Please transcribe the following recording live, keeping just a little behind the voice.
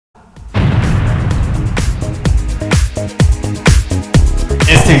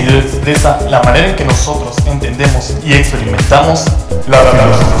desde la manera en que nosotros entendemos y experimentamos la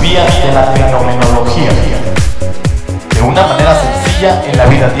filosofía de la fenomenología, de una manera sencilla en la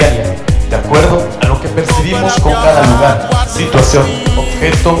vida diaria, de acuerdo a lo que percibimos con cada lugar, situación,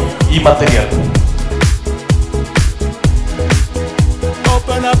 objeto y material.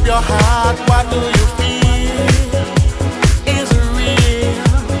 Open up your heart, what do you feel? Is it real?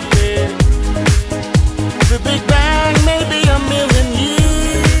 Yeah. The Big Bang may be a million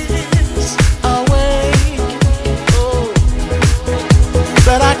years away. Oh.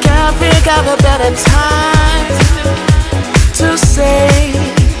 But I can't think of a better time to say,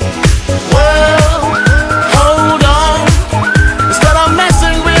 well, hold on. Instead of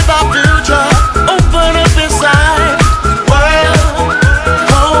messing with our future, open up inside.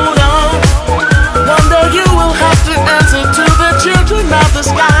 Children of the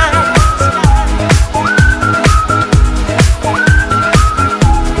sky.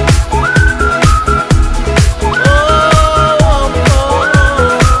 Oh,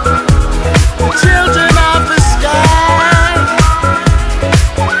 children of the sky.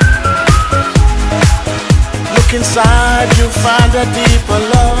 Look inside, you'll find a deeper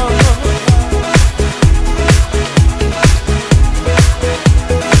love,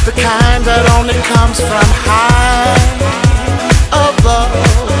 the kind that only comes from high above.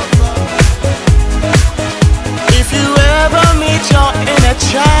 If you ever meet your inner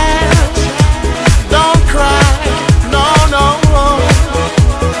child, don't cry, no, no.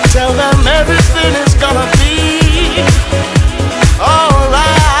 Tell them everything is gonna be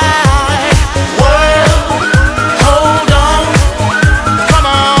alright. Well, hold on, come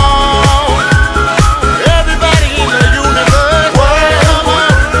on, everybody in the universe. Well,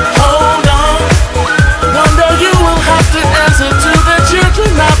 hold on, one day you will have to answer to the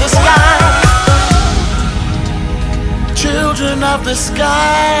children of the sky. Children of the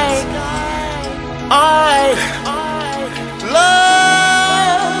sky. Alright.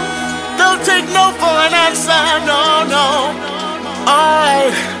 Love, don't take no for an answer, no, no.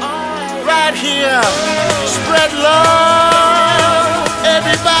 Alright. Right here. Spread love.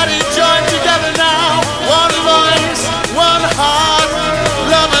 Everybody join together now. One voice, one heart,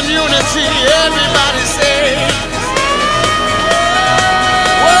 love and unity. Everybody say,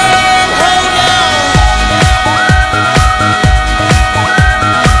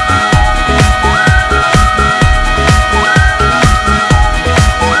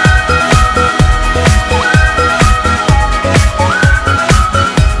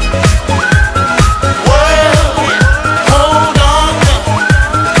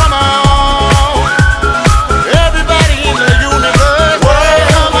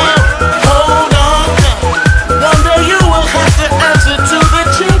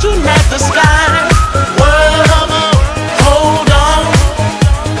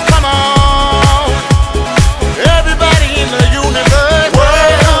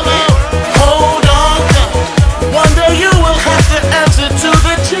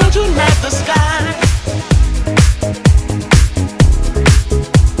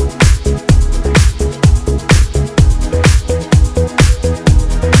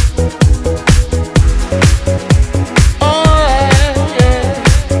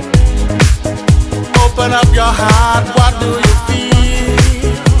 open up your heart, what do you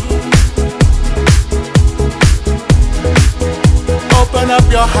feel? Open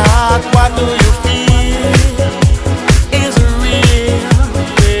up your heart, what do you feel? Is it real?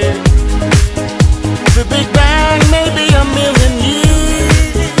 Yeah. The Big Bang may be a million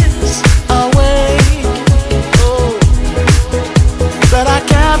years away. Oh. But I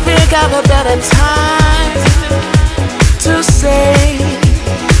can't think of a better time to say,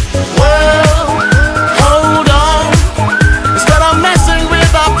 well, hold on. Instead of messing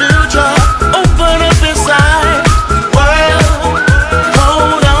with our future, open up inside. Well,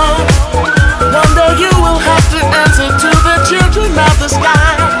 hold on. One day you will have to answer to the children of the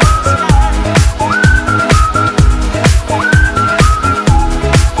sky.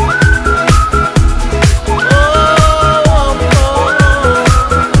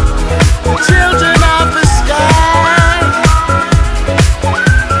 Children of the sky.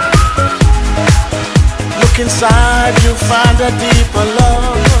 Look inside, you'll find a deep